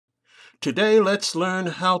Today, let's learn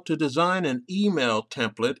how to design an email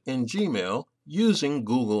template in Gmail using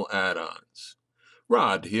Google add-ons.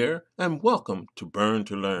 Rod here, and welcome to Burn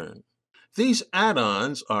to Learn. These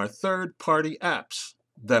add-ons are third-party apps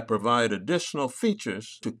that provide additional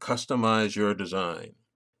features to customize your design.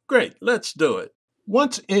 Great, let's do it.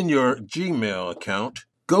 Once in your Gmail account,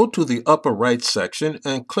 go to the upper right section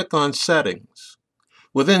and click on Settings.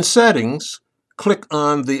 Within Settings, click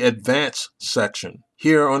on the Advanced section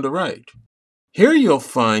here on the right. Here you'll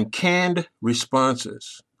find canned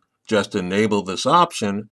responses. Just enable this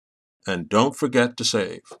option and don't forget to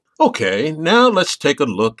save. Okay, now let's take a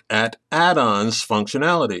look at add-ons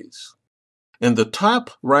functionalities. In the top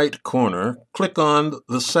right corner, click on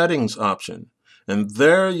the Settings option, and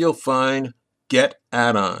there you'll find Get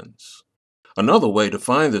Add-ons. Another way to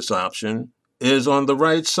find this option is on the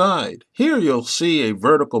right side. Here you'll see a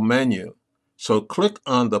vertical menu. So click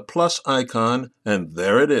on the plus icon and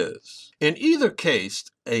there it is. In either case,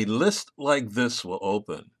 a list like this will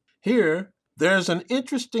open. Here, there's an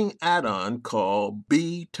interesting add-on called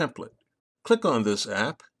B-Template. Click on this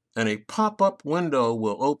app and a pop-up window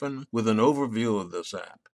will open with an overview of this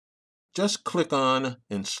app. Just click on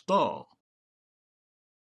Install.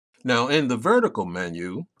 Now in the vertical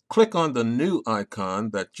menu, click on the new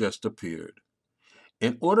icon that just appeared.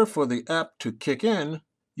 In order for the app to kick in,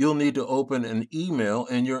 you'll need to open an email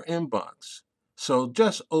in your inbox. So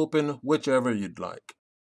just open whichever you'd like.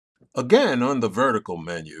 Again, on the vertical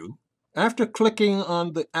menu, after clicking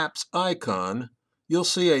on the app's icon, you'll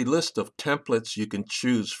see a list of templates you can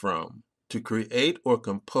choose from to create or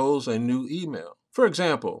compose a new email. For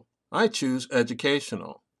example, I choose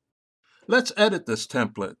Educational. Let's edit this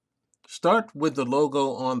template. Start with the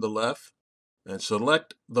logo on the left and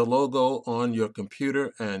select the logo on your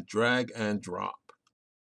computer and drag and drop.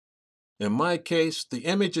 In my case, the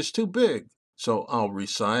image is too big, so I'll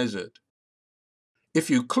resize it.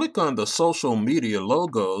 If you click on the social media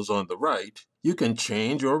logos on the right, you can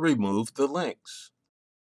change or remove the links.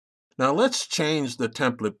 Now let's change the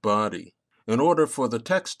template body. In order for the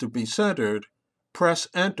text to be centered, press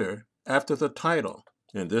Enter after the title,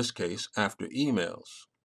 in this case, after emails.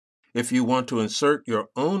 If you want to insert your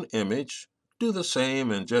own image, do the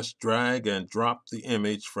same and just drag and drop the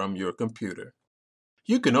image from your computer.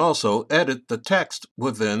 You can also edit the text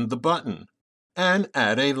within the button and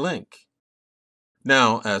add a link.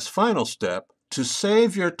 Now, as final step, to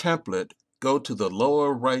save your template, go to the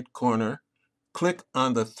lower right corner, click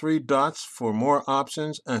on the three dots for more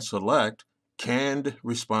options and select Canned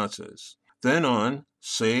Responses. Then on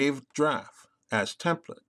Save Draft as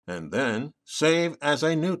Template, and then Save as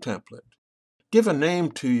a new template. Give a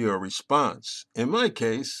name to your response. In my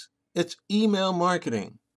case, it's Email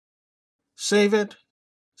Marketing. Save it,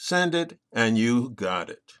 send it, and you got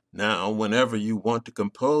it. Now, whenever you want to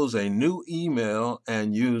compose a new email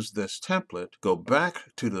and use this template, go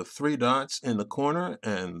back to the three dots in the corner,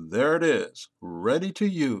 and there it is, ready to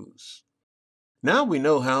use. Now we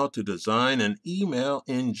know how to design an email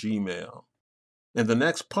in Gmail. In the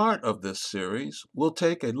next part of this series, we'll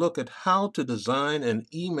take a look at how to design an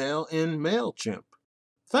email in MailChimp.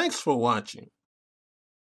 Thanks for watching.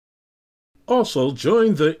 Also,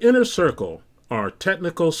 join the Inner Circle, our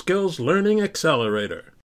technical skills learning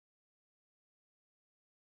accelerator.